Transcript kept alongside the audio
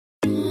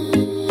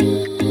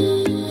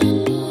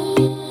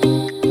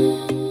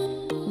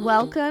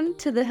Welcome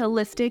to the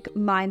Holistic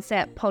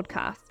Mindset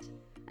Podcast,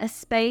 a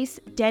space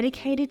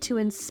dedicated to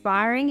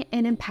inspiring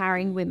and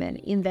empowering women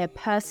in their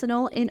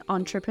personal and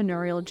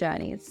entrepreneurial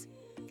journeys.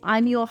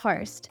 I'm your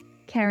host,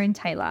 Karen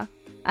Taylor,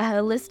 a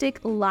holistic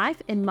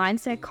life and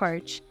mindset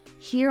coach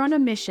here on a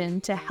mission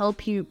to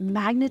help you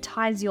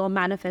magnetize your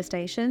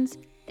manifestations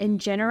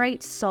and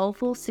generate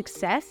soulful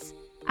success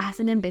as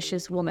an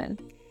ambitious woman.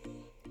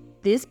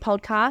 This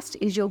podcast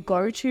is your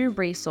go-to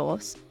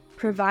resource,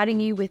 providing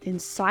you with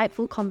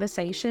insightful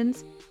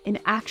conversations and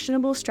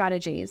actionable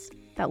strategies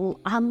that will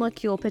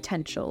unlock your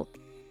potential,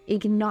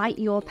 ignite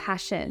your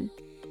passion,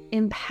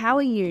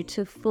 empower you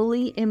to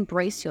fully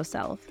embrace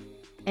yourself,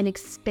 and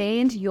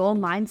expand your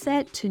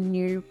mindset to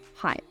new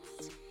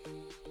heights.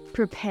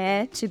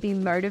 Prepare to be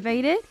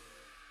motivated,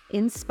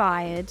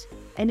 inspired,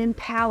 and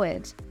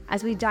empowered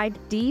as we dive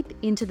deep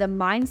into the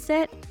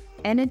mindset,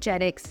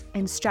 energetics,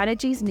 and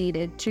strategies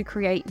needed to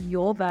create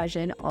your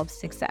version of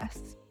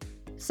success.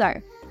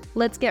 So,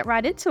 let's get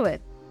right into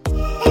it.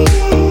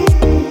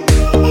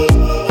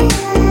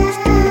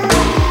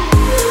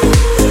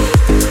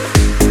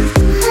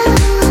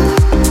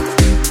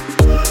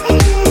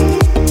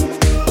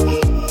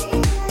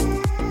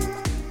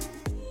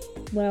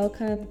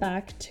 Welcome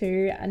back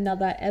to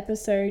another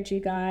episode, you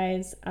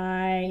guys.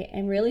 I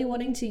am really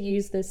wanting to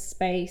use this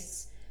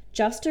space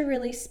just to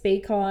really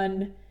speak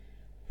on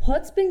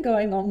what's been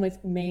going on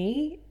with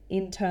me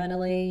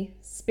internally,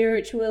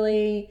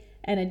 spiritually,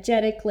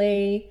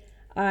 energetically.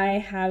 I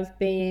have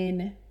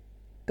been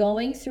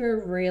going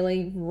through a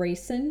really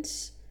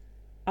recent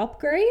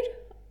upgrade,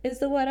 is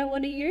the word I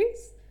want to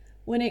use,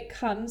 when it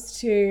comes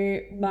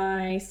to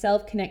my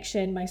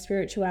self-connection, my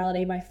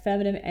spirituality, my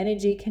feminine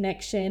energy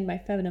connection, my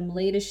feminine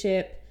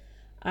leadership.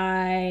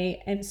 I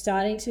am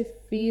starting to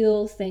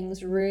feel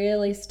things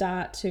really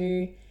start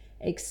to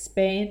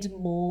expand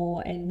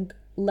more and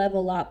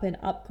level up and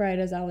upgrade,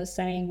 as I was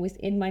saying,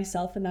 within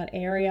myself in that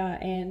area.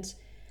 And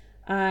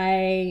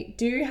I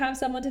do have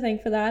someone to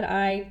thank for that.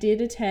 I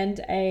did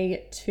attend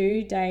a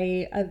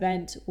 2-day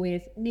event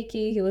with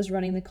Nikki, who was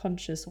running the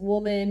Conscious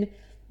Woman,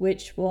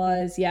 which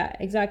was,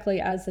 exactly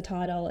as the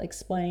title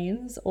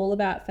explains, all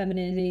about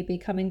femininity,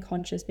 becoming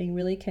conscious, being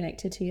really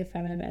connected to your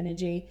feminine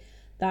energy,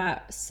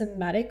 that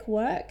somatic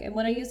work. And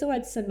when I use the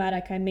word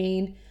somatic, I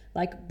mean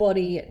like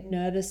body,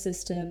 nervous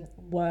system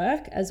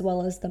work, as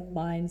well as the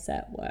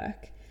mindset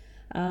work.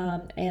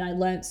 And I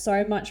learned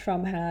so much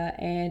from her,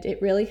 and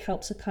it really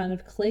helped to kind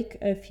of click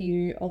a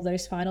few of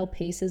those final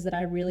pieces that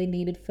I really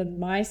needed for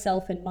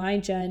myself and my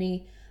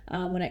journey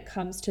when it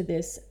comes to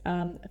this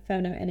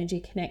feminine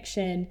energy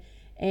connection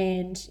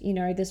and, you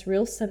know, this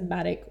real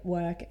somatic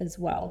work as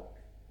well,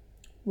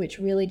 which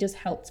really just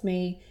helped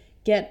me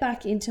get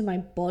back into my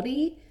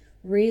body,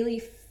 really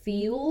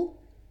feel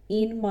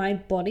in my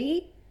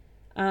body,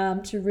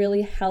 to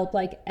really help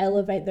like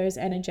elevate those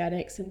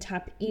energetics and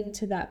tap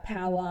into that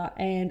power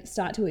and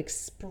start to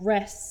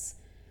express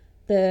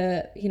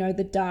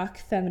the dark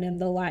feminine,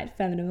 the light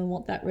feminine, and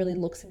what that really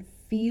looks and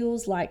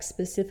feels like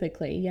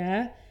specifically.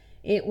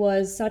 It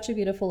was such a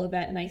beautiful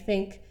event. And I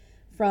think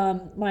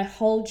from my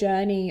whole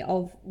journey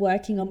of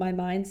working on my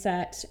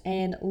mindset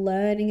and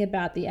learning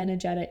about the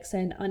energetics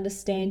and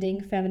understanding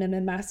feminine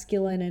and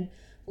masculine and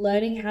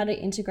learning how to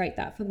integrate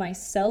that for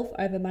myself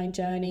over my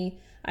journey,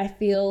 I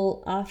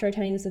feel after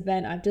attending this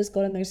event, I've just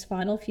gotten those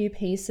final few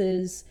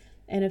pieces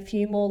and a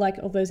few more like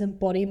of those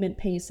embodiment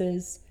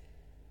pieces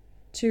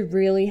to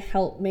really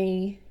help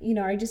me,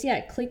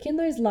 click in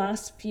those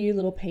last few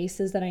little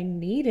pieces that I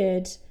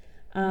needed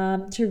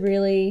to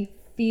really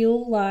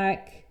feel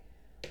like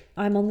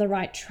I'm on the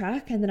right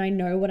track, and then I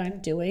know what I'm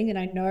doing and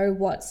I know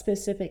what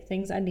specific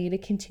things I need to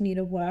continue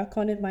to work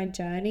on in my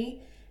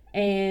journey.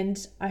 And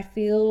I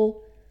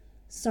feel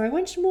so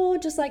much more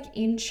just like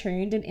in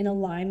tuned and in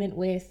alignment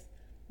with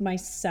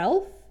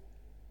myself,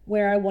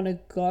 where I want to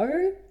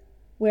go,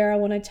 where I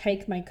want to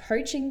take my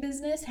coaching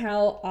business,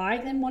 how I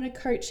then want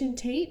to coach and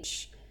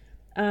teach.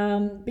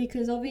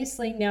 Because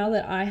obviously now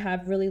that I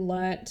have really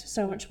learnt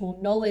so much more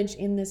knowledge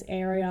in this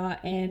area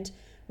and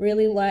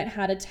really learnt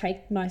how to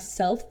take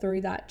myself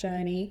through that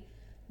journey,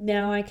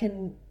 now I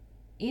can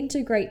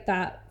integrate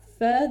that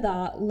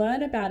further,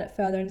 learn about it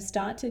further, and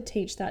start to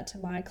teach that to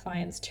my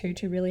clients too,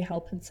 to really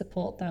help and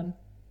support them.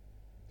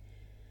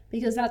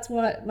 Because that's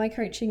what my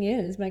coaching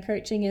is. My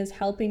coaching is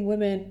helping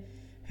women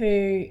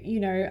who,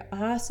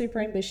 are super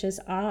ambitious,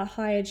 are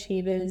high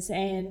achievers,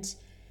 and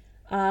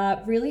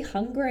are really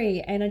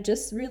hungry and are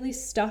just really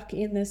stuck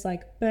in this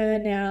like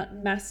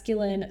burnout,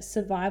 masculine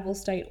survival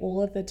state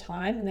all of the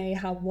time. And they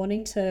are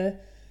wanting to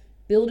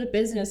build a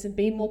business and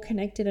be more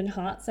connected and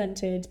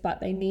heart-centered,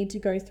 but they need to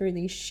go through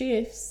these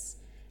shifts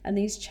and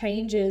these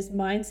changes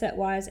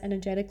mindset-wise,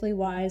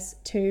 energetically-wise,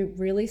 to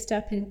really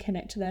step in and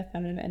connect to their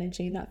feminine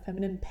energy, that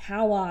feminine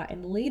power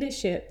and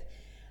leadership.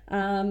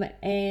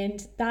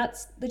 And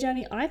that's the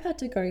journey I've had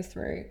to go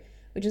through,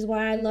 which is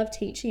why I love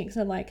teaching, because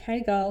I'm like,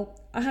 hey girl,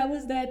 I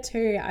was there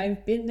too.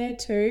 I've been there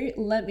too.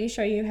 Let me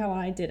show you how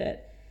I did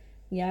it.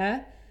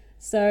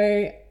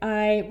 So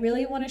I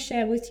really want to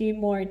share with you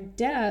more in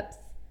depth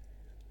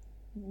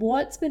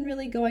what's been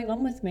really going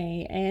on with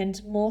me,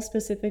 and more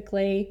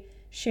specifically,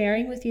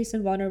 sharing with you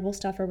some vulnerable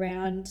stuff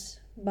around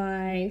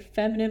my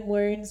feminine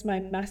wounds, my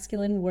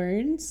masculine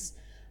wounds,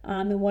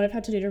 and what I've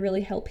had to do to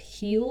really help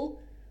heal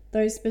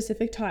those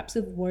specific types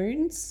of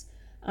wounds,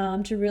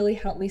 to really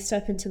help me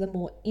step into the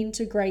more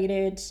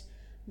integrated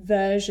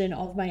version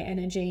of my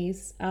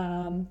energies.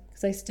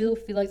 Because I still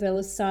feel like there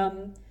was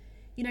some,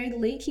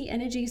 leaky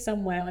energy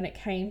somewhere when it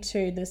came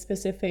to the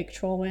specific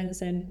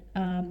traumas and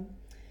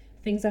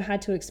things I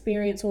had to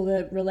experience, or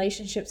the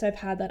relationships I've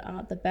had that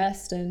aren't the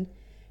best. And,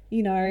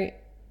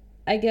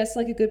 I guess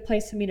like a good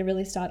place for me to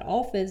really start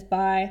off is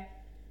by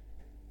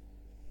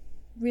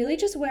really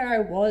just where I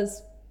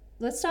was.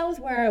 Let's start with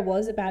where I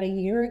was about a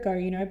year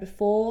ago,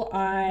 before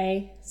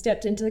I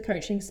stepped into the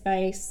coaching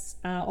space.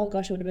 It would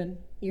have been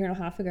a year and a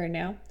half ago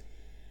now,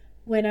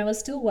 when I was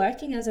still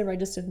working as a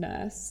registered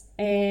nurse.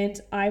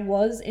 And I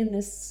was in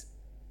this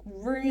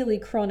really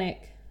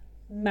chronic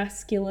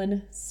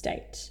masculine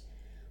state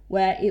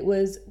where it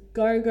was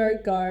go, go,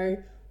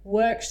 go,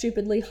 work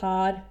stupidly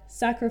hard,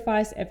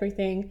 sacrifice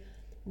everything,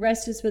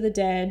 rest is for the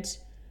dead,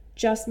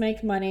 just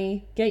make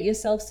money, get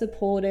yourself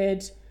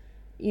supported,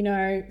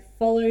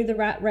 follow the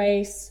rat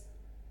race,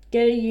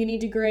 get a uni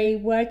degree,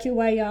 work your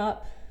way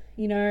up,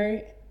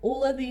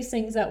 all of these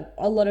things that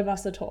a lot of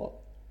us are taught.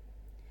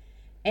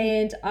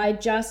 And I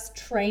just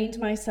trained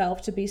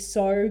myself to be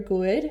so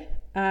good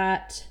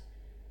at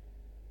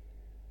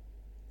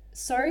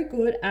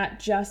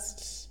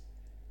just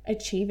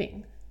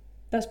achieving.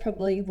 That's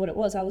probably what it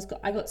was.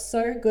 I got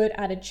so good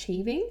at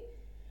achieving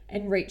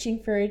and reaching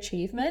for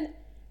achievement,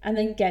 and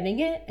then getting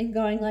it and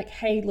going like,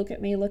 hey, look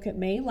at me,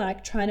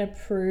 like trying to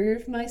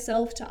prove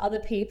myself to other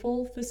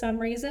people for some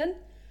reason.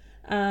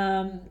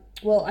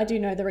 Well, I do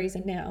know the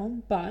reason now,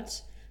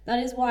 but that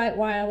is why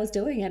I was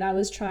doing it. I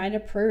was trying to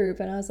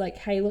prove, and I was like,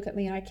 hey, look at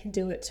me, I can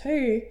do it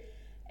too.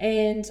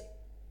 And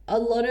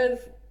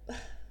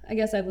I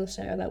guess I will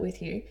share that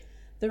with you.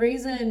 The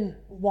reason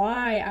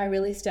why I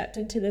really stepped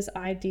into this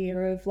idea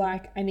of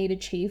like, I need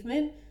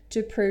achievement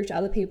to prove to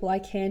other people I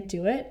can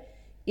do it,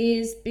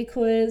 is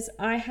because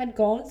I had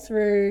gone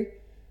through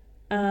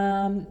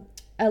a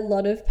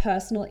lot of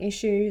personal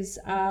issues,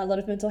 a lot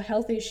of mental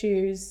health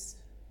issues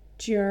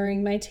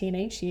during my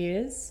teenage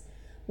years,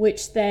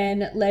 which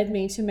then led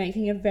me to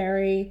making a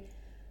very,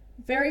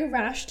 very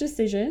rash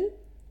decision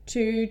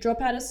to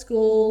drop out of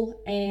school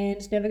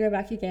and never go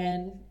back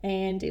again.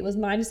 And it was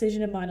my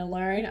decision and mine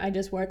alone. I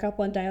just woke up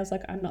one day, I was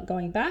like, I'm not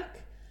going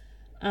back.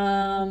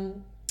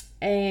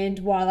 And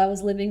while I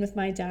was living with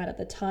my dad at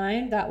the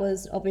time, that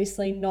was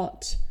obviously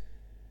not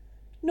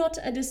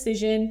a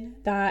decision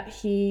that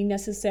he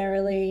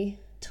necessarily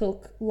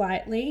took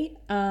lightly,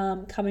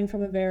 coming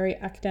from a very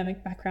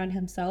academic background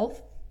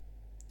himself.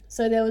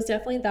 So there was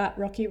definitely that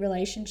rocky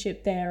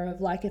relationship there of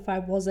like, if I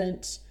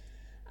wasn't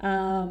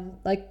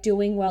like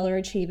doing well or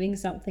achieving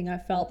something, I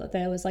felt that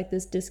there was like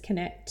this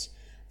disconnect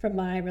from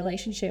my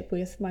relationship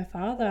with my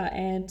father.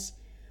 And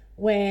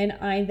when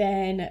I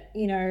then,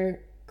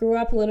 grew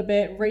up a little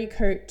bit,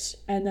 recouped,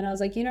 and then I was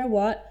like, you know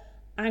what?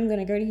 I'm going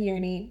to go to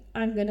uni,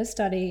 I'm going to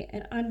study,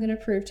 and I'm going to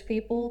prove to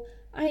people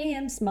I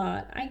am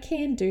smart. I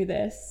can do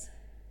this.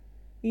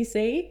 You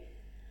see?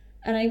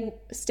 And I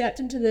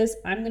stepped into this,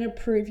 I'm going to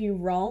prove you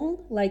wrong,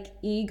 like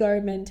ego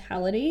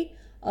mentality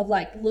of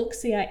like, look,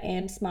 see, I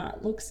am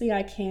smart. Look, see,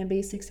 I can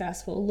be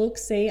successful. Look,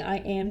 see, I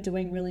am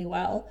doing really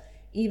well.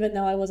 Even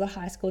though I was a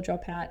high school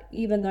dropout,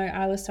 even though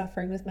I was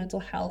suffering with mental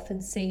health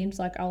and seemed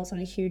like I was on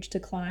a huge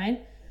decline,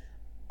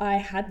 I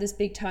had this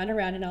big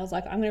turnaround, and I was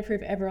like, I'm going to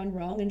prove everyone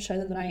wrong and show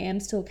them that I am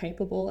still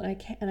capable,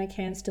 and I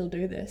can still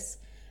do this.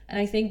 And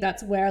I think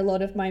that's where a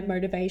lot of my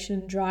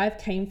motivation and drive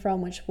came from,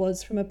 which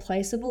was from a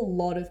place of a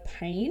lot of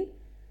pain,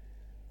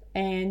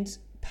 and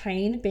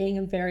pain being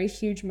a very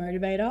huge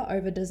motivator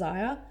over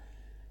desire.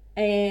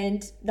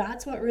 And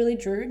that's what really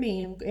drew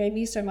me and gave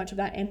me so much of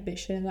that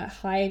ambition, that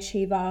high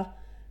achiever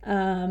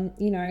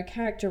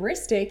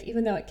characteristic.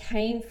 Even though it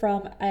came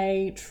from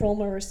a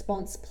trauma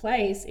response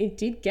place, it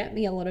did get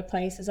me a lot of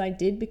places. I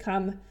did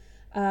become,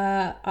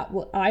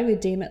 what I would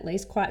deem at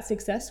least, quite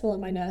successful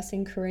in my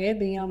nursing career,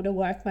 being able to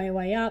work my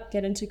way up,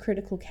 get into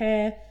critical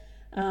care.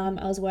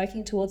 I was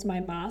working towards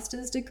my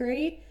master's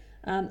degree.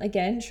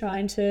 Again,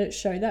 trying to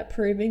show that,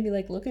 proving, be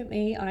like, look at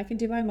me, I can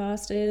do my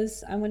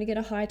master's, I'm going to get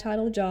a high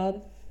title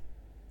job.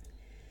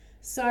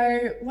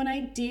 So when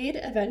I did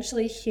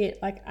eventually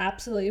hit like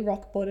absolutely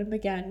rock bottom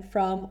again,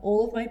 from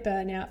all of my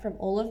burnout, from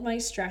all of my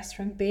stress,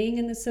 from being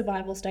in the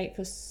survival state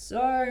for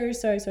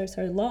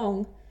so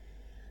long,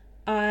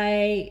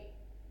 and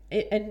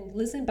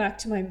listen back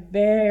to my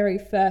very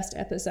first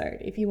episode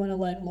if you want to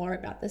learn more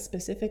about this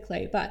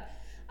specifically, but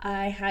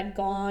I had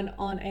gone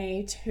on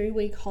a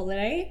 2-week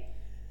holiday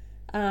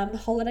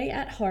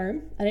at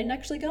home. I didn't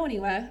actually go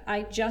anywhere.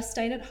 I just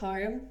stayed at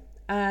home.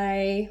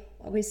 I,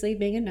 obviously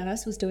being a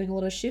nurse, was doing a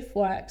lot of shift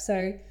work.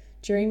 So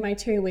during my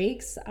 2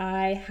 weeks,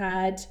 I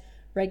had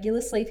regular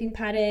sleeping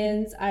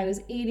patterns. I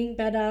was eating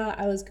better.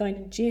 I was going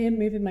to gym,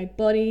 moving my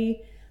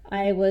body.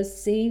 I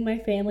was seeing my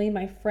family,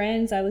 my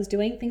friends. I was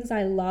doing things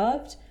I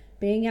loved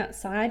being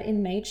outside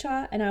in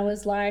nature, and I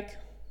was like,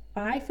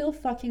 I feel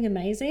fucking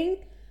amazing.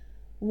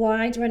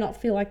 Why do I not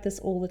feel like this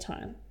all the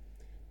time?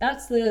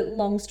 That's the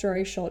long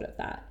story short of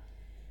that.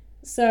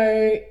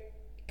 So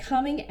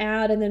coming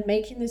out and then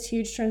making this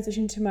huge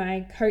transition to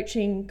my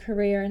coaching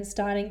career and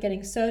starting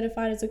getting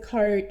certified as a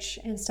coach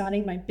and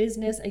starting my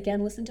business.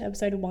 Again, listen to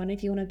episode 1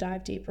 if you want to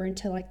dive deeper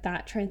into like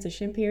that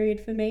transition period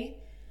for me.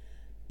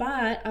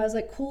 But I was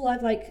like, cool,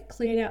 I've like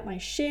cleared out my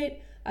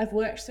shit. I've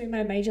worked through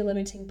my major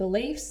limiting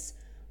beliefs.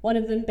 One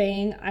of them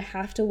being I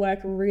have to work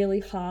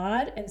really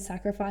hard and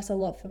sacrifice a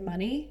lot for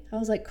money. I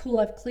was like, cool,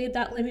 I've cleared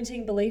that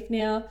limiting belief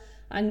now.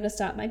 I'm going to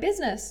start my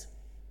business.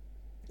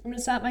 I'm going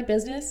to start my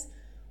business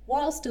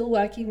while still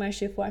working my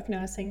shift work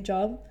nursing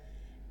job.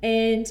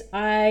 And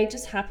I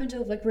just happened to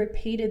have like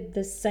repeated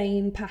the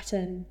same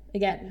pattern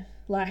again.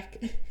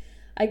 Like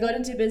I got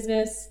into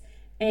business,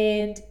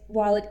 and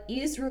while it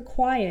is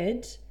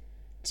required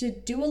to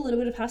do a little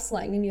bit of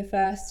hustling in your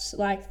first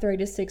like 3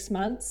 to 6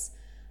 months,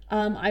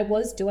 I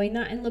was doing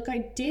that. And look, I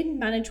did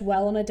manage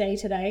well on a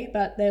day-to-day,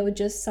 but there were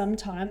just some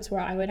times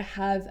where I would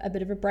have a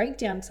bit of a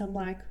breakdown. So I'm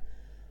like,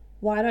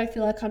 why do I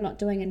feel like I'm not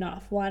doing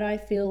enough? Why do I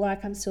feel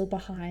like I'm still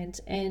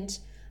behind? And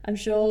I'm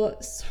sure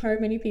so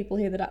many people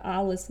here that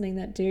are listening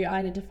that do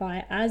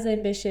identify as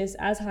ambitious,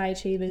 as high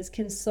achievers,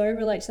 can so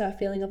relate to that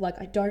feeling of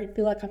like, I don't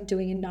feel like I'm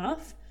doing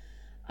enough.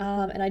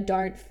 And I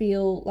don't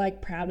feel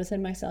like proud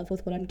within myself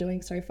with what I'm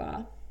doing so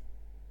far.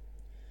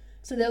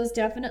 So there was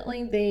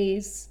definitely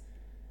these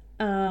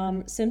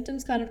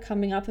symptoms kind of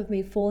coming up of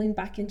me falling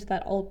back into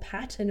that old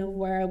pattern of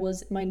where I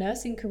was in my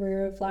nursing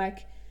career of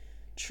like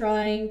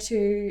trying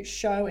to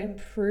show and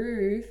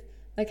prove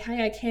like,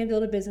 hey, I can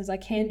build a business. I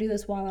can do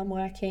this while I'm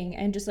working,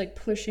 and just like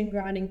pushing,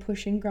 grinding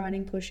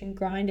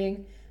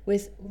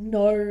with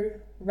no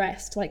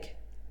rest, like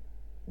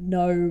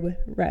no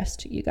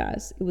rest, you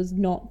guys. It was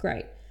not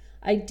great.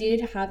 I did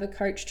have a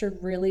coach to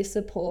really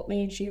support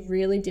me, and she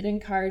really did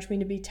encourage me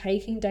to be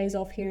taking days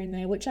off here and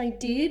there, which I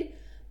did,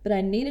 but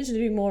I needed to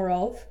do more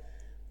of.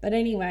 But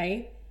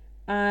anyway,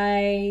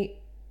 I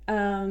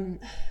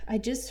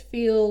just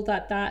feel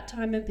that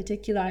time in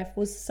particular, I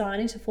was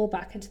starting to fall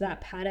back into that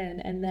pattern.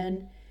 And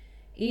then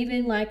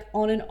even like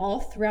on and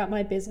off throughout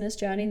my business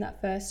journey in that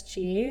first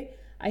year,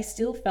 I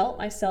still felt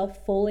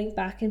myself falling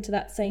back into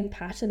that same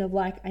pattern of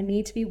like, I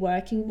need to be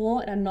working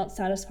more and I'm not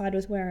satisfied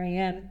with where I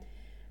am.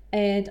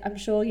 And I'm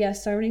sure, yeah,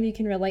 so many of you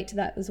can relate to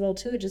that as well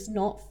too, just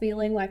not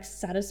feeling like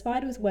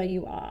satisfied with where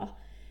you are.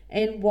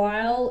 And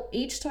while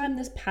each time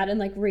this pattern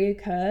like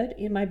reoccurred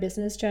in my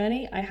business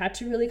journey, I had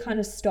to really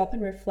kind of stop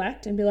and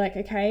reflect and be like,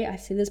 okay, I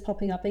see this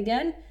popping up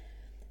again.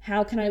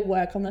 How can I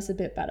work on this a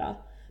bit better?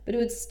 But it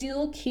would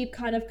still keep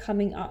kind of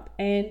coming up.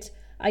 And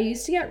I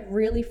used to get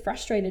really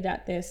frustrated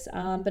at this,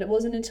 but it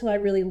wasn't until I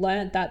really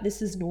learned that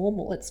this is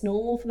normal. It's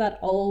normal for that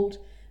old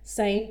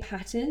same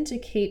pattern to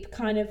keep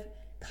kind of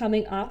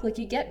coming up. Like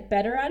you get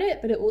better at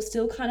it, but it will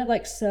still kind of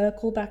like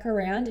circle back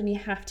around, and you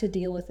have to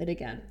deal with it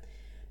again.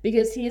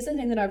 Because here's the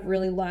thing that I've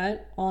really learned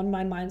on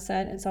my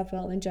mindset and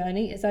self-development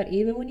journey is that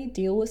even when you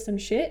deal with some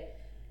shit,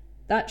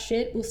 that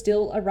shit will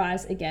still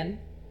arise again.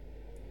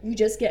 You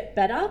just get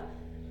better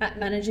at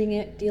managing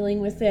it, dealing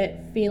with it,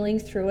 feeling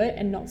through it,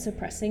 and not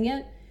suppressing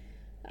it.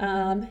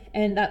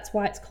 And that's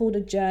why it's called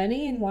a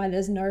journey, and why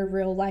there's no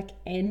real like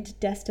end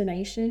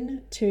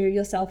destination to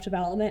your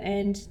self-development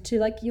and to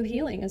like your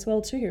healing as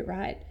well too,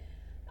 right?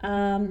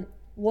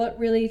 What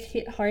really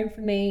hit home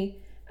for me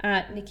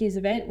at Nikki's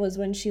event was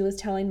when she was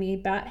telling me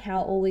about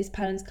how all these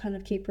patterns kind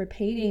of keep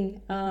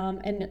repeating,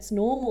 and it's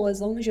normal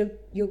as long as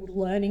you're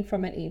learning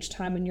from it each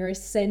time and you're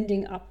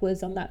ascending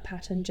upwards on that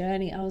pattern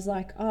journey. I was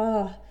like,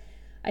 oh,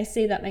 I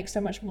see, that makes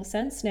so much more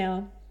sense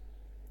now.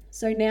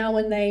 So now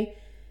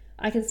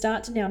I can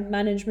start to now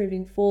manage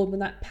moving forward. When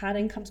that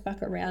pattern comes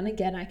back around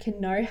again, I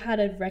can know how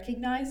to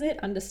recognize it,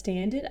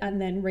 understand it,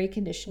 and then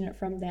recondition it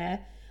from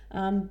there,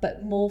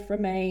 but more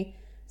from a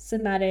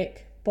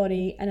somatic,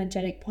 body,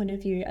 energetic point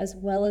of view, as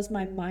well as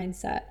my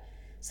mindset.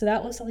 So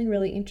that was something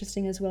really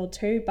interesting as well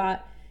too.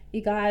 But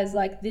you guys,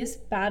 like this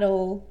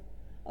battle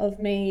of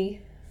me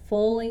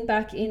falling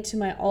back into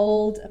my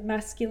old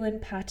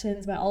masculine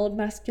patterns, my old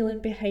masculine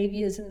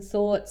behaviors and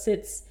thoughts,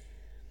 it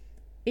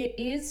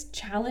is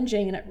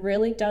challenging, and it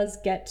really does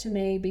get to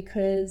me,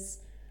 because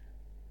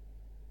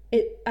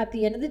at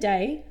the end of the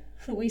day,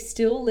 we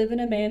still live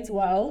in a man's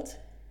world,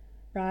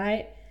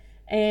 right?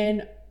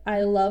 And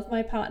I love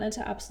my partner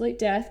to absolute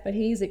death, but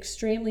he's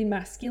extremely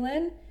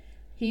masculine.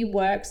 He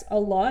works a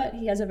lot.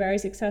 He has a very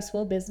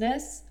successful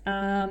business.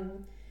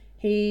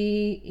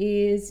 He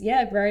is,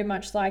 very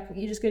much like,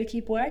 you just got to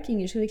keep working.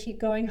 You just got to keep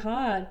going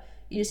hard.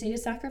 You just need to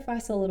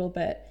sacrifice a little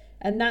bit.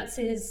 And that's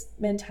his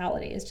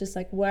mentality. It's just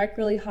like work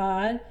really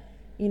hard,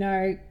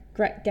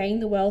 gain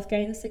the wealth,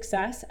 gain the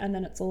success, and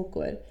then it's all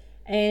good.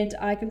 And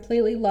I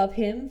completely love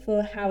him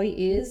for how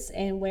he is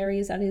and where he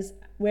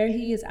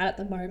is at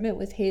the moment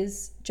with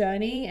his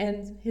journey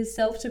and his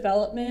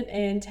self-development,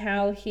 and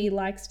how he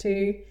likes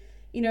to,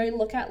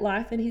 look at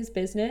life and his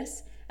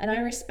business. And I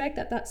respect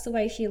that that's the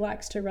way he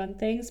likes to run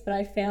things. But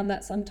I found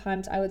that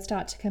sometimes I would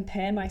start to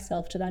compare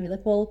myself to that and be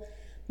like, well,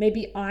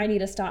 maybe I need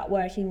to start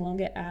working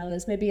longer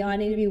hours. Maybe I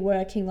need to be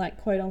working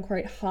like quote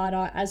unquote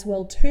harder as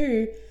well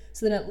too,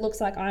 so that it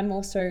looks like I'm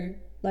also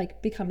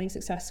like becoming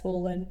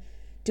successful and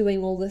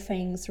doing all the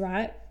things,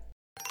 right?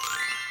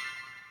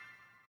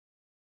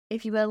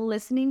 If you are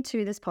listening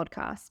to this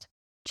podcast,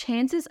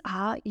 chances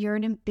are you're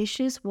an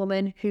ambitious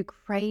woman who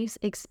craves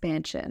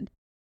expansion.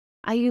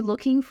 Are you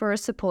looking for a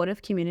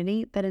supportive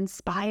community that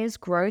inspires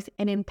growth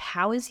and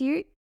empowers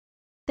you?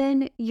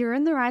 Then you're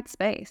in the right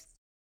space.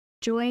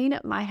 Join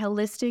my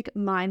Holistic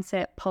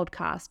Mindset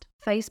Podcast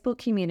Facebook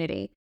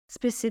community,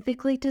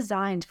 specifically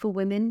designed for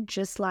women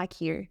just like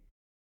you.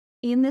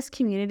 In this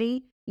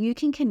community, you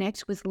can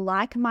connect with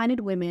like-minded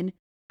women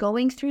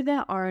going through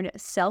their own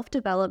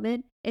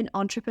self-development and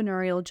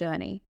entrepreneurial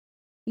journey.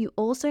 You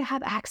also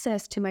have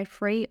access to my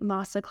free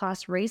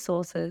masterclass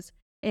resources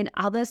and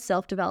other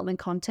self-development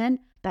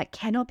content that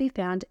cannot be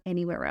found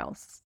anywhere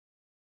else.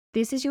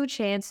 This is your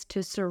chance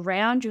to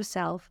surround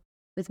yourself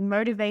with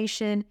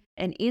motivation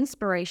and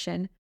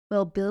inspiration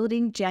while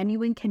building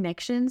genuine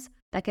connections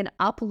that can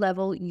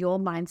up-level your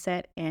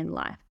mindset and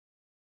life.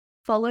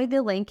 Follow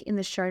the link in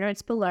the show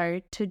notes below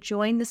to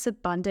join this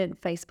abundant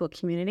Facebook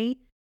community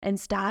and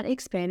start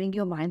expanding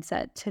your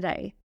mindset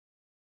today.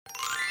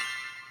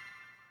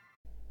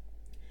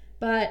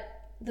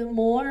 But the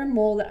more and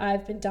more that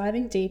I've been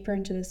diving deeper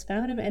into this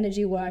feminine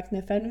energy work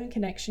and the feminine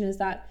connection is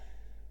that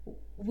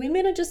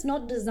women are just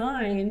not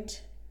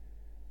designed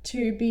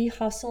to be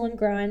hustle and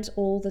grind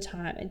all the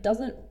time.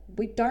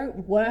 We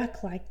don't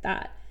work like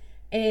that.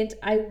 And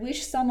I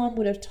wish someone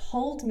would have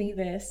told me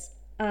this,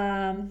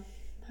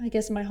 I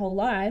guess my whole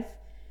life,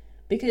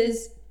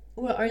 because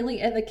we're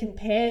only ever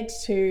compared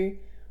to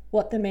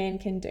what the man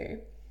can do.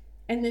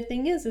 And the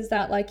thing is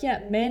that like,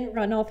 yeah, men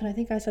run off, and I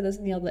think I said this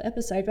in the other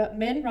episode, but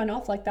men run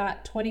off like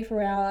that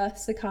 24-hour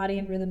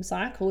circadian rhythm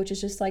cycle, which is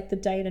just like the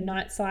day to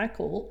night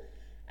cycle.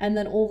 And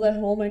then all their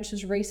hormones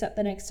just reset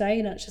the next day,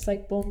 and it's just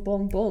like boom,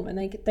 boom, boom. And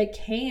they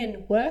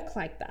can work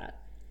like that.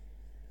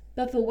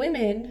 But for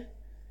women,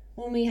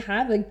 when we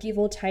have a give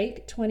or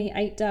take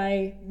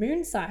 28-day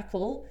moon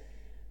cycle,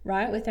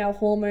 right, with our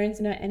hormones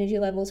and our energy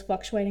levels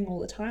fluctuating all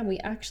the time, we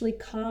actually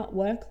can't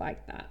work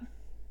like that.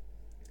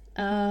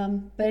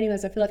 But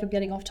anyways, I feel like I'm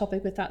getting off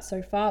topic with that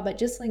so far, but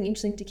just something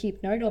interesting to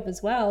keep note of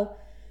as well.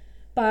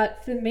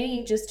 But for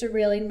me, just to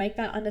really make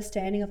that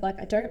understanding of like,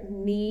 I don't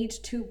need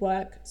to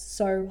work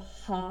so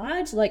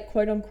hard, like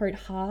quote unquote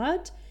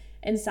hard,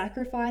 and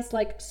sacrifice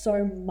like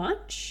so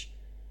much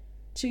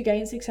to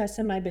gain success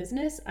in my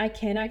business. I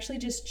can actually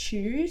just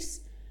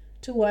choose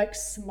to work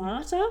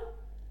smarter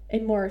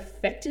and more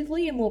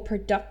effectively and more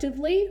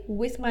productively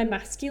with my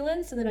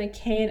masculine, so that I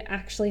can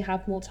actually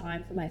have more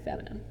time for my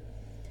feminine.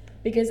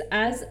 Because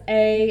as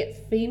a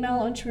female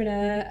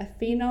entrepreneur, a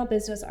female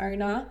business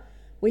owner,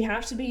 we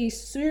have to be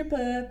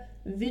super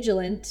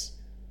vigilant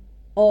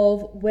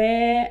of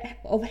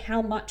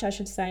how much, I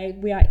should say,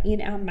 we are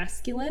in our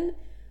masculine,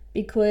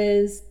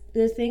 because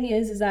the thing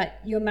is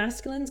that your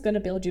masculine's going to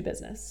build your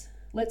business.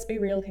 Let's be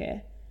real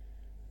here.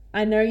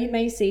 I know you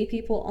may see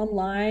people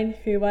online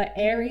who are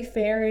airy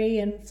fairy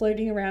and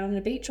floating around on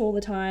the beach all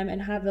the time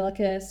and have like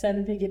a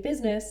 7-figure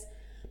business,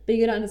 but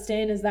you got to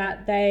understand is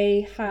that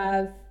they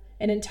have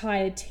an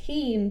entire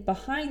team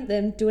behind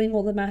them doing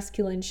all the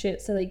masculine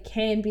shit so they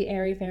can be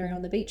airy fairy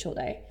on the beach all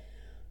day.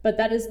 But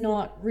that is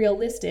not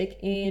realistic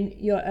in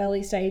your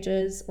early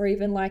stages, or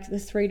even like the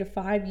 3 to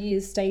 5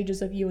 years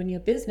stages of you and your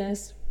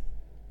business.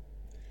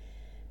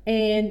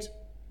 And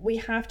we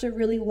have to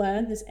really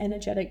learn this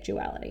energetic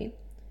duality,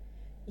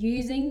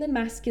 using the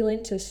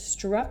masculine to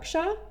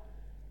structure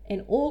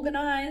and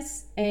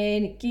organize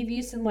and give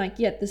you some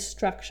the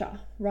structure,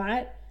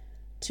 right?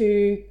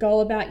 To go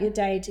about your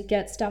day, to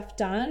get stuff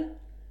done.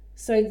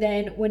 So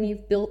then when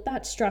you've built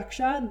that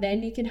structure,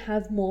 then you can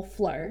have more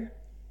flow.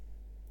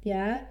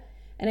 Yeah.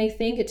 And I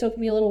think it took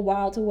me a little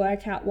while to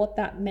work out what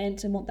that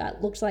meant and what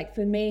that looked like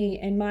for me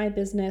and my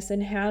business,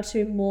 and how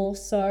to more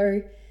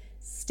so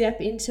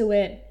step into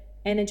it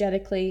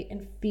energetically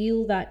and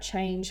feel that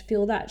change,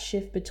 feel that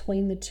shift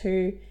between the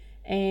two,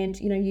 and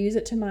use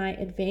it to my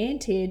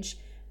advantage.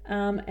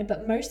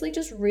 But mostly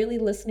just really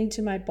listening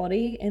to my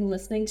body and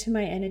listening to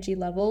my energy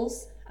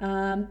levels.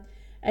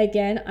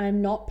 Again,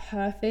 I'm not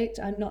perfect.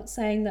 I'm not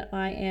saying that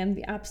I am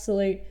the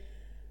absolute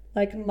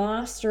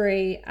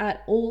mastery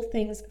at all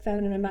things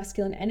feminine and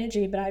masculine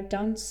energy, but I've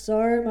done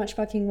so much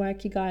fucking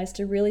work, you guys,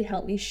 to really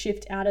help me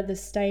shift out of the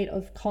state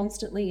of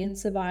constantly in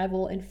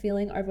survival and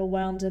feeling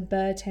overwhelmed and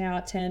burnt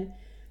out. And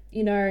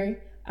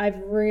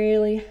I've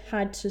really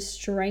had to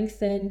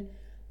strengthen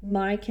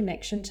my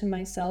connection to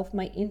myself,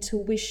 my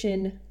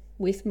intuition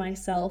with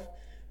myself,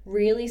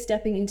 really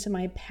stepping into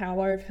my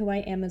power of who I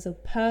am as a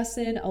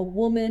person, a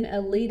woman,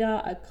 a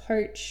leader, a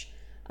coach,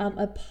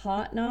 a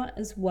partner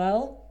as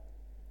well.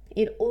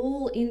 It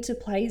all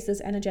interplays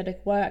this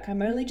energetic work.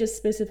 I'm only just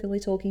specifically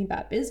talking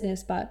about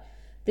business, but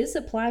this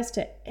applies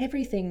to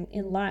everything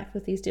in life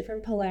with these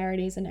different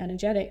polarities and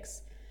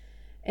energetics.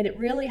 And it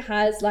really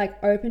has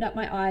opened up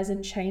my eyes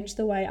and changed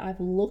the way I've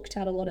looked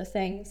at a lot of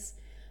things.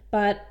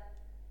 But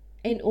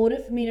in order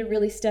for me to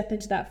really step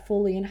into that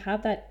fully and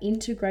have that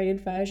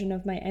integrated version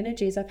of my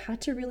energies, I've had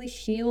to really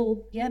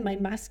heal, my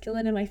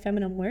masculine and my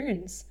feminine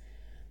wounds.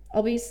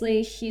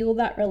 Obviously, heal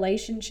that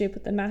relationship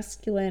with the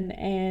masculine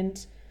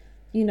and,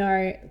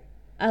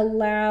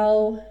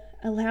 allow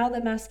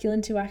the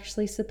masculine to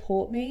actually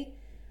support me,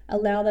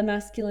 allow the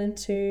masculine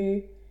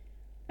to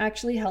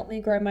actually help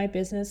me grow my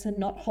business and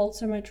not hold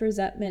so much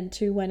resentment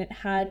to when it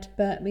had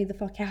burnt me the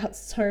fuck out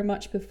so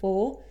much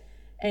before,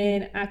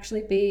 and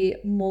actually be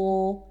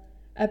more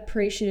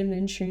appreciative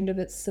and tuned of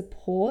its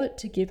support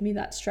to give me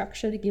that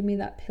structure, to give me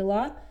that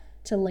pillar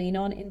to lean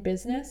on in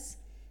business.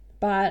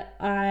 But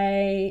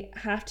I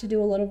have to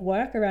do a lot of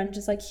work around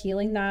just like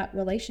healing that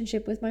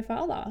relationship with my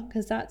father,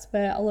 because that's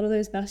where a lot of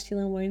those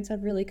masculine wounds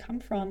have really come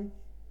from.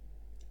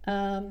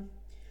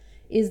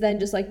 Is then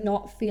just like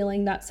not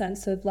feeling that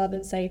sense of love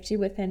and safety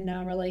within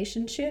our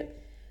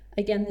relationship.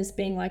 Again, this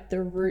being like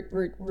the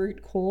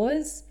root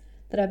cause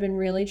that I've been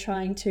really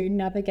trying to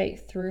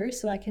navigate through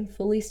so I can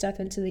fully step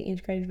into the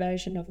integrated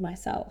version of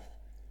myself.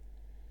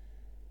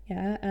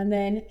 And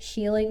then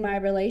healing my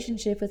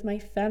relationship with my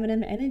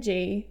feminine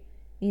energy.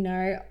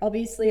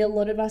 Obviously a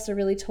lot of us are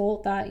really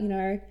taught that,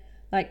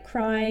 like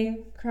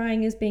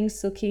crying is being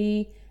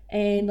sooky,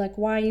 and like,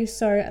 why are you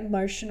so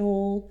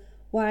emotional?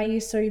 Why are you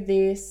so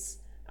this?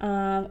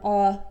 You're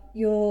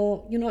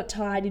not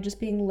tired, you're just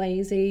being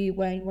lazy,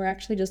 when we're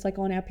actually just like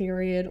on our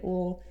period,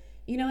 or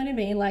you know what I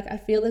mean? Like, I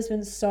feel there's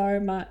been so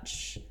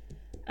much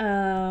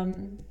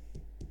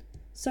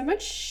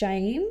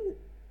shame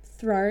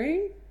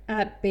thrown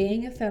at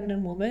being a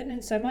feminine woman,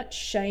 and so much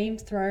shame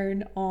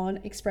thrown on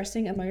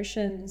expressing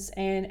emotions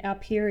and our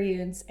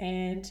periods,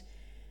 and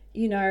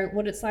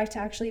what it's like to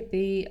actually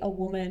be a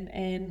woman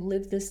and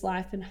live this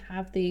life and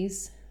have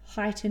these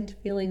heightened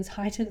feelings,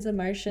 heightened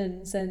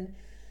emotions, and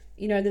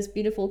this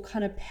beautiful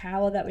kind of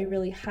power that we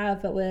really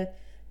have, but we're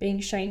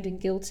being shamed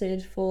and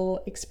guilted for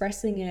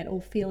expressing it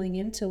or feeling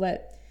into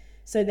it.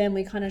 So then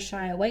we kind of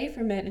shy away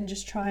from it and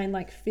just try and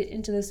like fit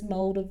into this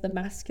mold of the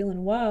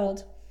masculine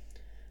world.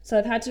 So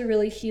I've had to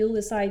really heal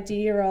this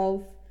idea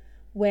of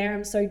where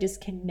I'm so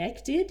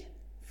disconnected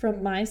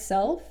from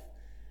myself,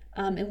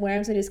 and where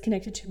I'm so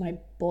disconnected to my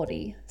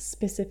body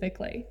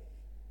specifically.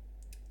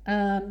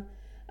 I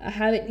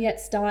haven't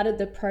yet started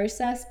the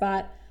process,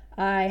 but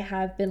I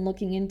have been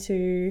looking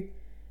into,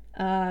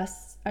 I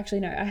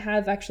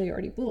have actually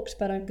already booked,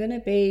 but I'm going to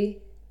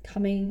be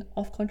coming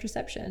off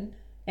contraception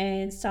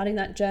and starting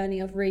that journey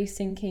of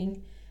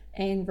resyncing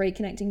and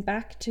reconnecting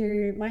back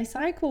to my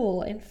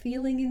cycle and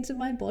feeling into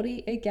my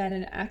body again.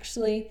 And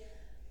actually,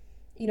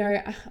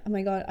 oh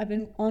my God, I've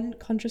been on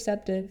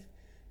contraceptive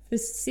for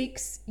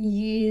 6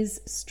 years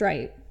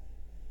straight.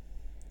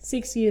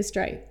 6 years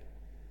straight.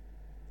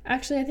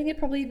 Actually, I think it'd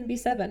probably even be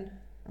 7.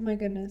 Oh my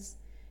goodness.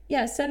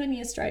 Yeah, 7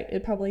 years straight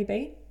it'd probably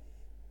be,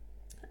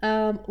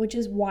 which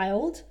is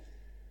wild.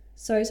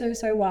 So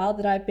wild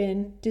that I've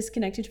been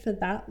disconnected for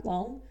that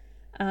long,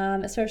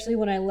 especially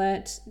when I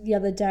learnt the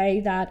other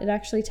day that it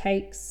actually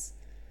takes,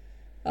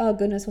 oh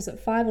goodness, was it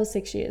 5 or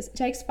 6 years? It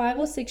takes 5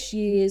 or 6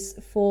 years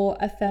for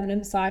a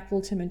feminine cycle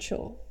to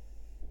mature.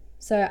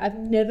 So I've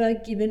never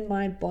given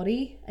my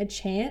body a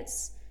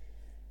chance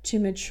to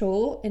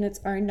mature in its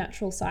own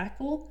natural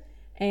cycle.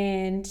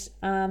 And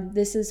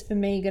this is for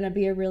me going to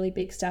be a really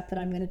big step that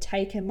I'm going to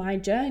take in my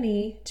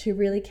journey to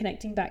really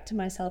connecting back to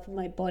myself and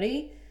my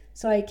body,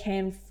 so I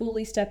can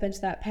fully step into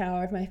that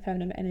power of my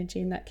feminine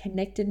energy and that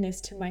connectedness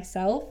to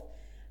myself.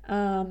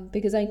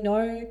 Because I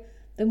know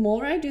the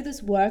more I do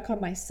this work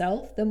on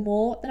myself, the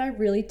more that I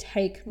really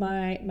take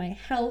my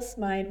health,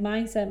 my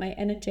mindset,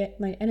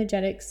 my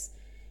energetics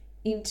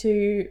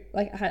into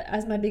like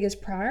as my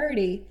biggest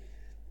priority.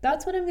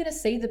 That's when I'm going to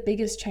see the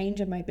biggest change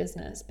in my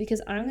business,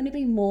 because I'm going to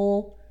be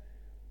more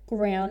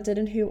grounded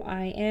in who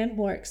I am,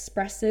 more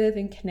expressive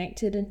and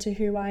connected into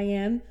who I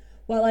am.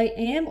 While I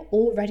am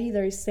already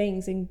those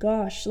things, and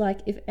gosh,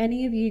 like if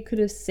any of you could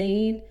have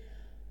seen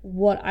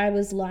what I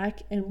was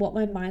like and what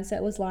my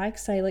mindset was like,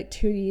 say like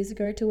 2 years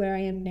ago to where I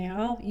am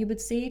now, you would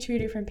see 2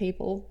 different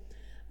people.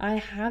 I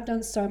have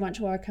done so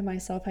much work on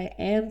myself. I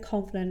am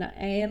confident,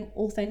 I am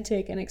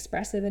authentic and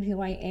expressive in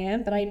who I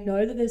am, but I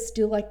know that there's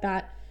still like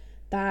that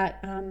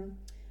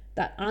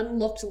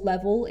unlocked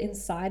level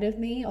inside of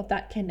me of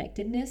that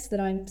connectedness that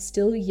I'm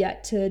still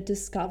yet to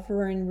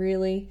discover and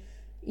really,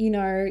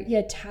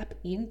 tap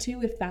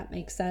into, if that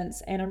makes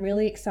sense. And I'm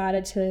really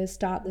excited to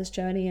start this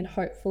journey and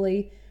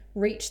hopefully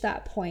reach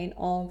that point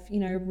of,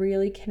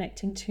 really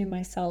connecting to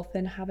myself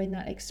and having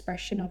that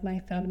expression of my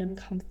feminine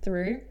come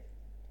through.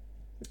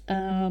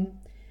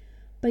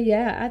 But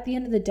yeah, at the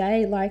end of the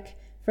day, like,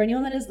 for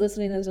anyone that is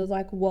listening, that is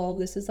like, whoa,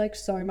 this is like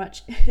so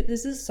much,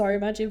 this is so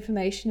much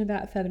information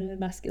about feminine and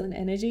masculine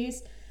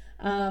energies.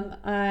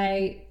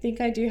 I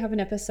think I do have an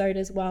episode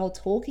as well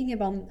talking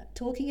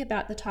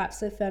about the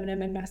types of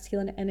feminine and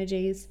masculine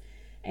energies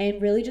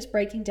and really just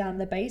breaking down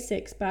the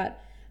basics.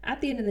 But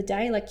at the end of the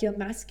day, like, your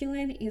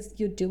masculine is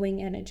your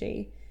doing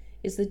energy,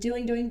 is the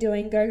doing,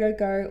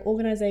 go,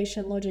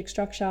 organization, logic,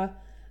 structure.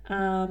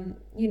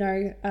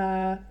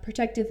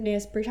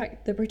 protectiveness,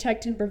 the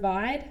protect and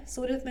provide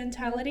sort of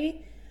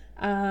mentality,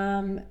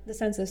 the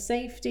sense of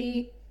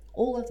safety,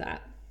 all of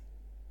that.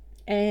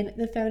 And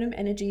the feminine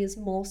energy is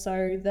more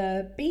so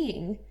the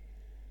being,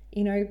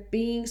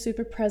 being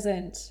super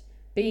present,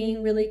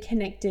 being really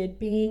connected,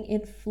 being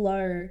in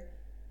flow.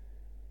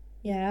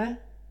 Yeah.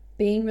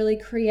 Being really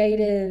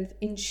creative,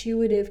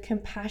 intuitive,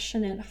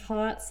 compassionate,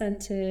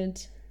 heart-centered.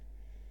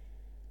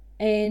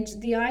 And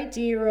the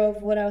idea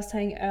of what I was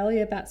saying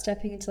earlier about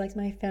stepping into like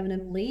my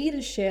feminine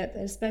leadership,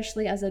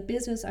 especially as a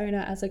business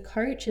owner, as a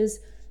coach,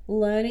 is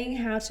learning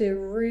how to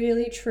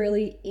really,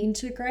 truly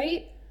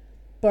integrate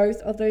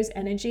both of those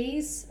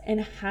energies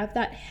and have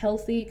that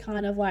healthy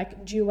kind of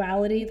like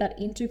duality, that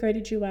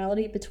integrated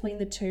duality between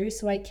the two.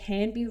 So I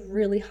can be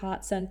really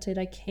heart-centered,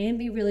 I can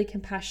be really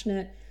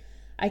compassionate,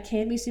 I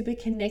can be super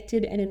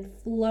connected and in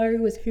flow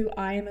with who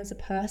I am as a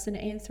person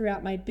and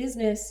throughout my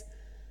business,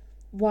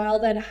 while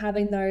then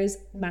having those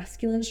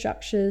masculine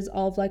structures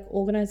of like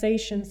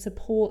organization,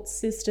 support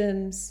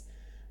systems,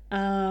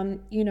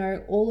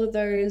 all of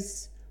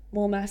those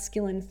more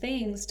masculine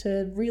things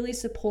to really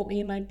support me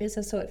in my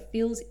business, so it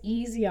feels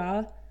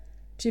easier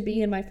to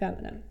be in my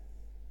feminine.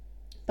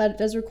 But it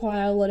does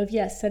require a lot of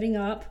setting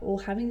up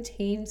or having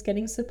teams,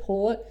 getting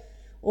support,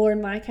 or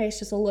in my case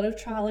just a lot of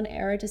trial and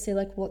error to see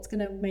like what's going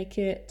to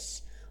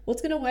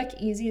work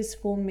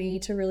easiest for me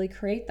to really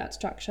create that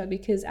structure.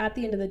 Because at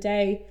the end of the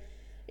day,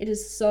 it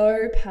is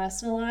so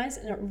personalized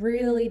and it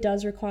really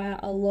does require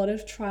a lot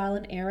of trial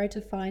and error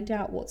to find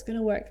out what's going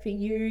to work for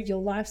you,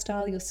 your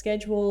lifestyle, your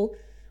schedule,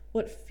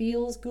 what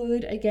feels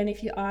good. Again,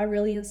 if you are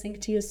really in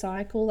sync to your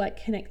cycle,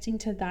 like connecting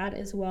to that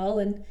as well,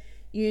 and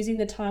using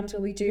the times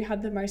where we do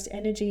have the most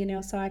energy in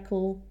our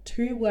cycle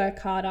to work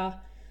harder,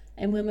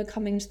 and when we're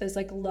coming to those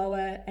like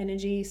lower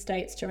energy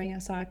states during our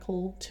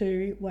cycle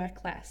to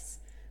work less.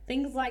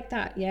 Things like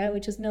that,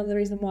 which is another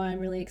reason why I'm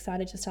really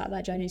excited to start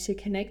that journey, to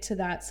connect to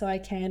that, so I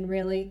can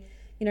really,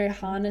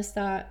 harness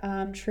that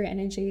true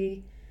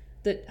energy,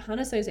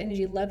 harness those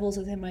energy levels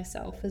within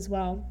myself as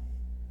well.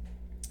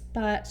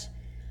 But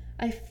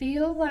I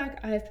feel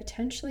like I've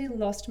potentially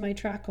lost my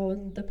track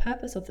on the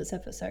purpose of this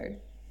episode.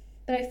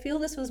 But I feel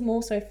this was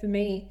more so for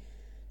me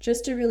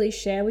just to really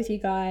share with you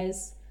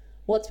guys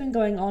what's been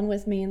going on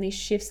with me and these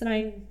shifts that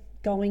I'm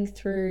going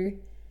through.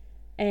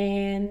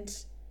 And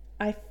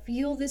I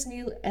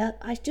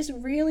just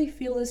really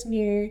feel this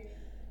new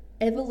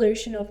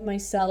evolution of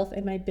myself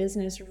and my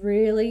business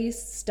really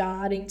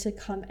starting to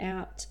come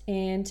out.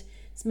 And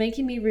it's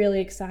making me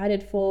really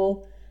excited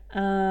for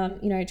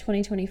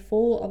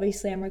 2024.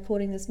 Obviously I'm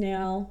recording this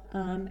now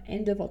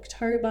end of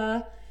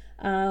October.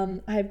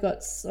 I've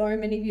got so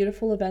many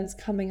beautiful events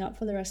coming up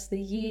for the rest of the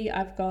year.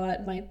 I've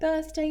got my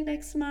birthday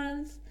next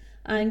month.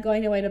 I'm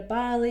going away to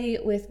Bali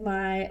with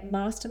my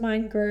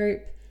mastermind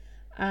group.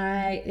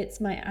 It's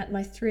my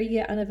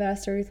 3-year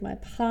anniversary with my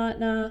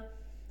partner.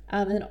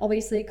 And then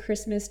obviously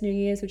Christmas, New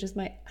Year's, which is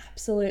my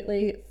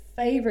absolutely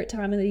favorite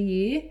time of the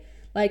year.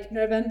 Like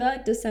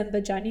November,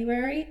 December,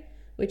 January,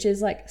 which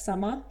is like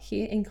summer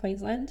here in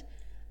Queensland.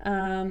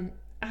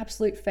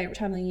 Absolute favorite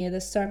time of the year.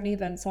 There's so many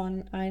events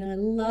on, and I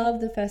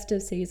love the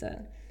festive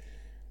season.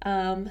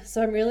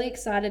 So I'm really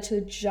excited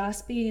to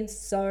just be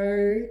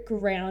so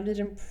grounded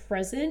and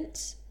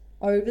present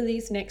over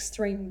these next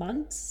 3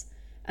 months,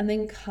 and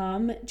then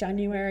come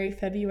January,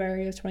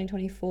 February of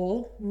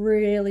 2024,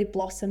 really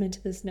blossom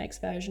into this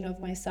next version of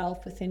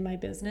myself within my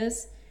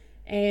business,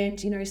 and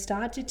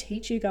start to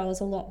teach you girls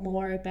a lot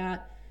more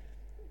about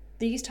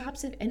these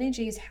types of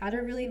energies, how to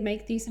really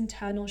make these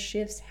internal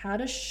shifts, how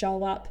to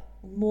show up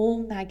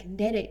more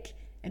magnetic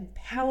and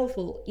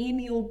powerful in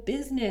your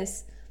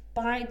business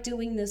by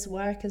doing this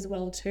work as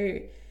well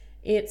too.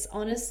 It's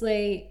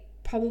honestly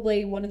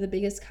probably one of the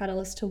biggest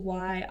catalysts to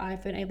why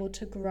I've been able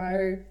to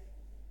grow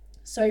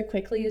so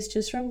quickly, is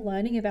just from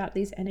learning about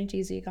these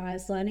energies, you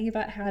guys, learning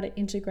about how to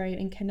integrate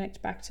and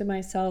connect back to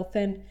myself.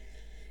 And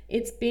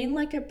it's been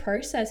like a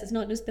process. It's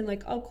not just been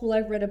like, oh cool,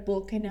 I've read a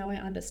book and now I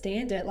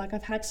understand it. Like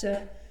I've had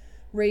to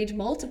read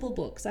multiple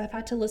books. I've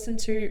had to listen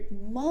to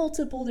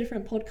multiple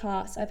different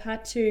podcasts. I've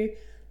had to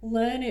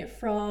learn it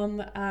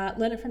from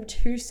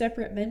 2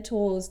 separate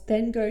mentors,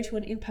 then go to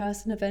an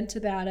in-person event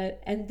about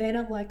it. And then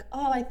I'm like,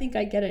 oh, I think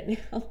I get it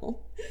now.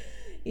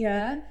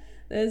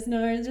 There's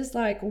no just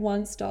like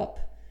one-stop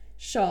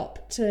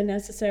shop to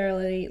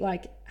necessarily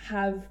like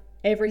have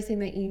everything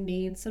that you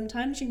need.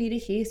 Sometimes you need to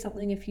hear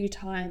something a few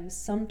times.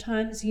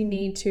 Sometimes you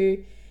need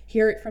to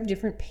hear it from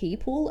different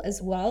people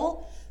as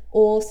well.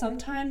 Or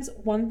sometimes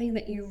one thing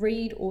that you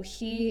read or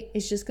hear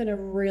is just going to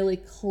really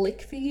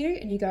click for you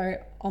and you go,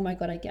 oh my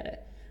God, I get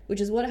it.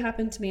 Which is what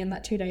happened to me in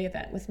that 2-day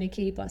event with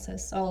Nikki, bless her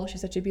soul.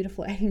 She's such a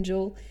beautiful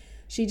angel.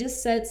 She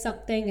just said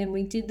something and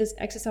we did this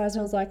exercise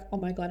and I was like, oh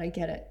my God, I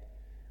get it.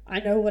 I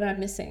know what I'm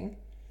missing.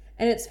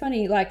 And it's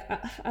funny, like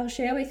I'll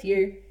share with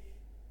you,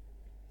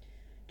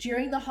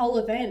 during the whole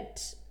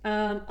event,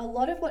 a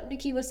lot of what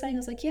Nikki was saying, I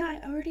was like, yeah,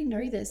 I already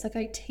know this. Like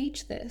I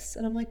teach this.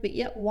 And I'm like, but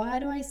yet why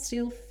do I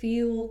still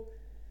feel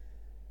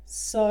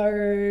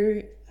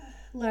so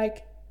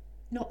like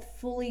not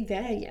fully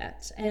there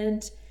yet.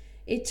 And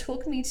it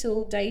took me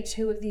till day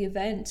 2 of the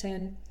event,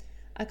 and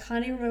I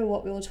can't even remember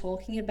what we were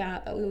talking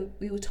about, but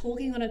we were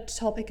talking on a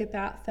topic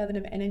about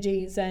feminine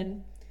energies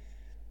and,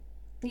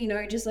 you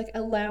know, just like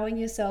allowing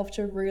yourself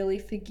to really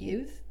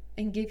forgive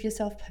and give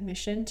yourself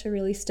permission to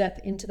really step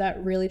into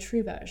that really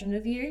true version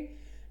of you.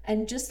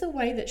 And just the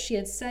way that she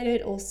had said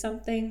it or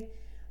something,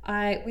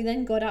 we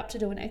then got up to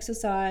do an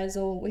exercise,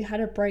 or we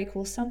had a break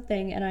or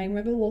something, and I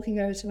remember walking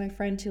over to my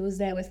friend who was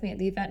there with me at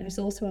the event, who's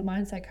also a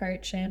mindset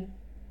coach, and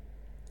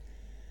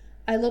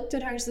I looked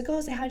at her and she's like, oh,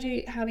 so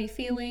how are you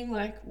feeling?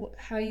 Like,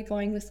 how are you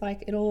going with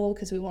like it all?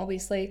 Because we were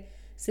obviously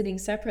sitting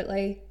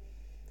separately.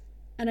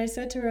 And I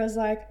said to her, I was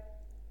like,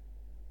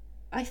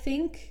 I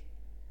think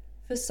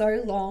for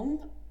so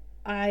long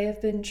I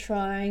have been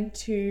trying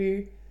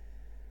to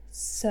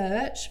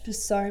search for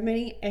so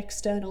many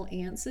external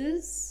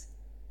answers.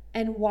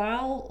 And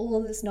while all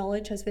of this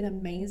knowledge has been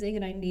amazing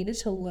and I needed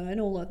to learn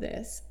all of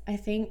this, I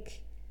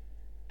think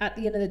at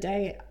the end of the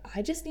day,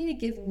 I just need to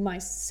give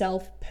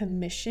myself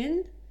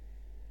permission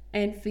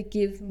and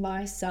forgive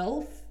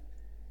myself,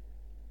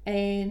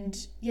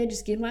 and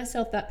just give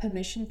myself that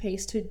permission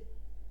piece to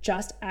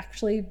just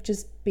actually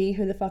just be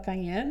who the fuck I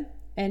am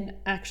and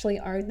actually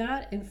own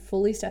that and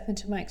fully step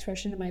into my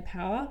expression and my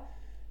power.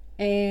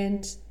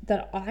 And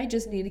that I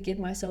just need to give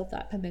myself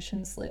that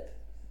permission slip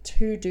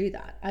to do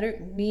that. I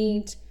don't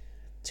need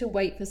to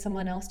wait for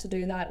someone else to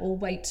do that or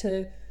wait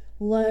to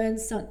learn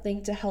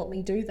something to help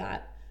me do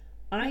that.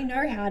 I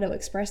know how to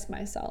express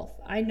myself.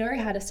 I know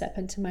how to step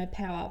into my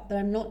power, but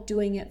I'm not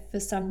doing it for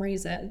some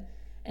reason.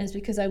 And it's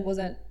because I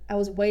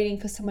was waiting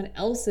for someone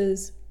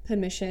else's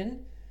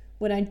permission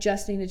when I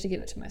just needed to give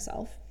it to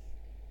myself.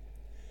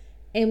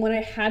 And when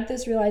I had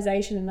this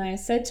realization and I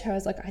said to her, I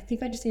was like, I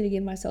think I just need to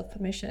give myself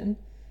permission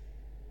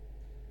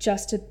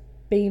just to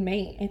be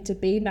me and to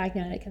be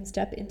magnetic and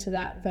step into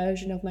that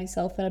version of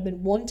myself that I've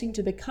been wanting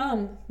to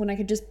become when I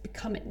could just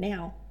become it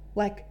now.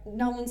 Like,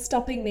 no one's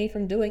stopping me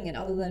from doing it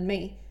other than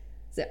me.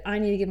 So I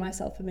need to give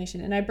myself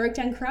permission. And I broke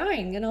down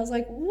crying and I was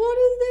like, what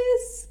is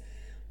this?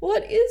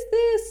 What is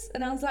this?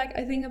 And I was like,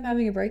 I think I'm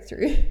having a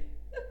breakthrough.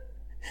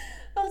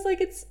 I was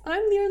like,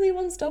 I'm the only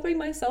one stopping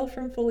myself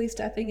from fully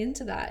stepping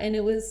into that. And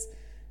it was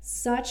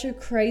such a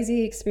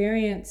crazy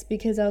experience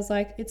because I was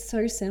like, it's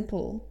so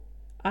simple.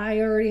 I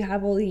already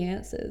have all the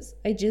answers.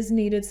 I just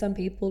needed some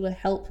people to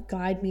help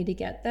guide me to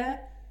get there.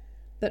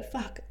 But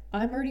fuck,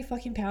 I'm already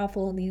fucking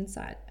powerful on the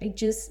inside. I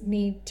just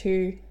need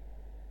to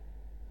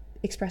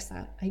express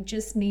that. I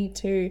just need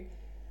to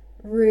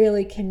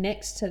really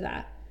connect to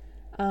that.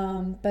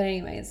 But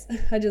anyways,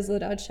 I just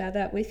thought I'd share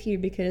that with you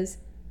because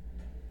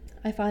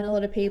I find a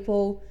lot of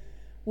people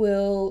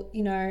will,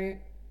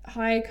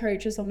 hire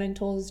coaches or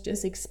mentors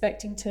just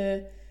expecting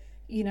to,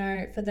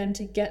 for them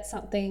to get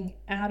something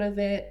out of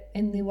it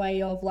in the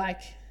way of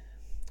like,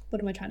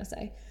 what am I trying to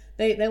say?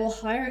 They will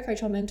hire a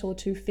coach or mentor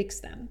to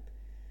fix them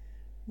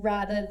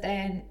rather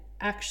than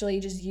actually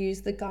just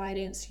use the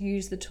guidance,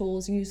 use the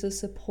tools, use the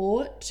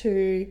support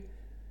to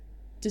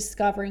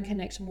discover and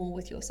connect more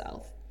with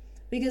yourself.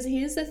 Because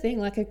here's the thing,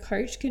 like a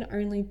coach can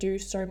only do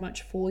so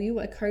much for you.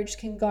 A coach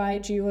can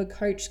guide you, a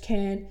coach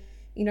can,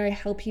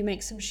 help you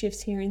make some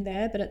shifts here and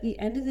there. But at the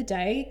end of the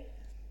day,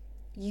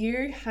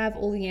 you have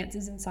all the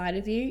answers inside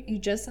of you. You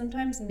just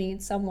sometimes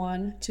need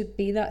someone to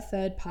be that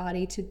third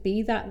party, to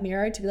be that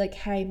mirror, to be like,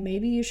 hey,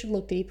 maybe you should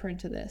look deeper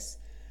into this.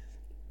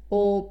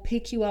 Or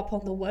pick you up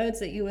on the words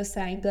that you were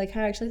saying, be like,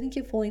 hey, actually, I think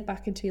you're falling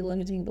back into your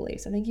limiting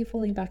beliefs. I think you're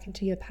falling back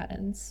into your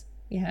patterns.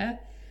 Yeah.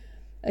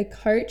 A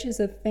coach is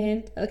a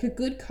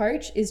good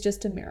coach is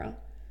just a mirror.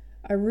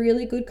 A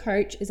really good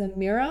coach is a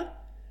mirror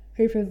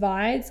who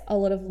provides a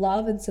lot of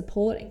love and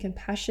support and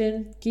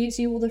compassion, gives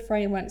you all the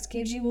frameworks,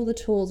 gives you all the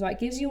tools, right?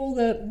 Gives you all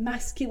the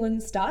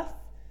masculine stuff,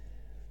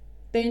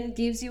 then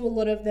gives you a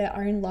lot of their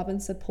own love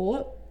and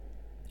support.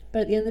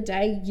 But at the end of the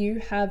day, you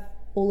have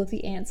all of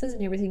the answers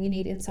and everything you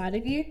need inside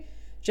of you.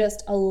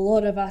 Just a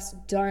lot of us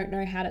don't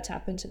know how to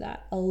tap into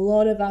that. A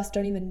lot of us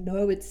don't even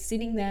know it's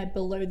sitting there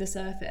below the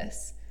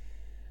surface.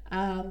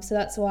 So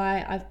that's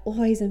why I've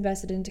always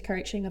invested into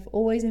coaching. I've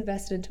always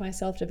invested into my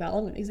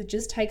self-development because it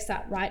just takes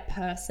that right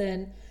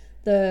person,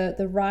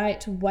 the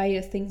right way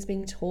of things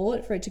being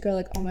taught for it to go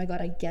like, oh my God,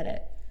 I get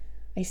it.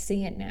 I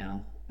see it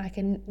now. I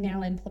can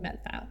now implement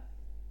that.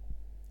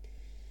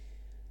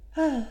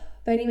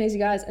 But anyways, you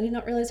guys, I did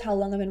not realize how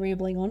long I've been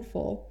rambling on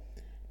for.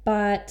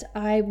 But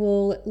I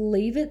will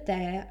leave it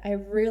there. I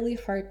really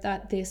hope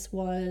that this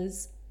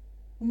was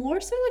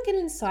more so like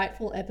an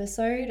insightful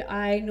episode.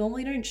 I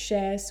normally don't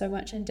share so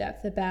much in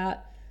depth about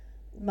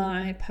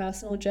my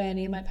personal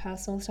journey and my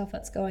personal stuff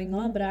that's going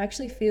on, but I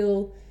actually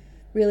feel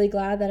really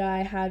glad that I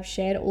have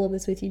shared all of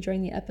this with you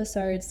during the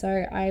episode.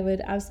 So I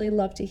would absolutely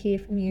love to hear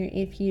from you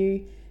if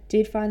you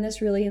did find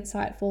this really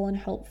insightful and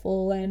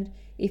helpful, and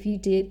if you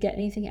did get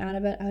anything out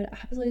of it. I would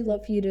absolutely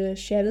love for you to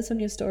share this on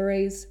your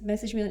stories,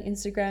 message me on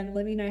Instagram,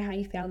 let me know how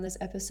you found this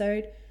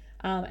episode.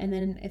 And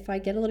then if I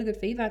get a lot of good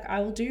feedback, I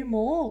will do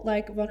more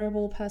like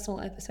vulnerable personal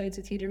episodes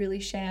with you to really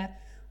share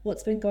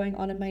what's been going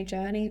on in my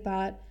journey.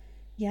 But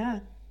yeah,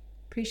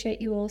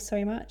 appreciate you all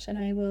so much, and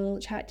I will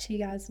chat to you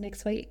guys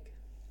next week.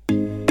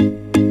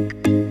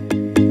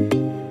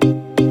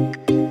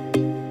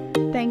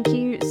 Thank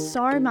you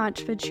so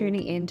much for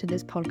tuning in to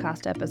this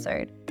podcast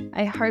episode.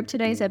 I hope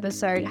today's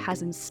episode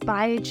has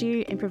inspired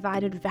you and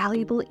provided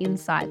valuable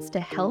insights to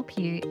help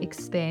you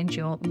expand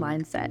your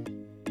mindset.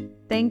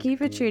 Thank you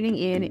for tuning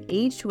in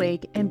each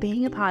week and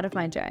being a part of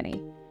my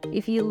journey.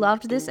 If you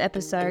loved this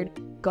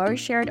episode, go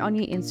share it on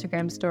your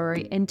Instagram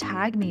story and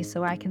tag me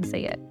so I can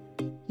see it.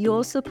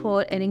 Your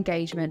support and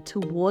engagement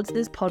towards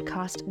this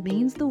podcast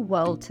means the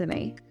world to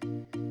me.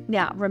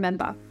 Now,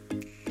 remember,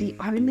 the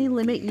only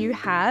limit you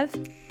have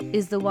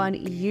is the one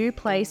you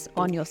place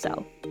on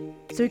yourself.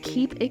 So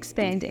keep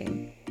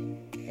expanding.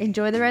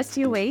 Enjoy the rest of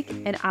your week,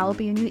 and I'll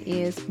be in your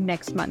ears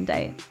next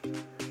Monday.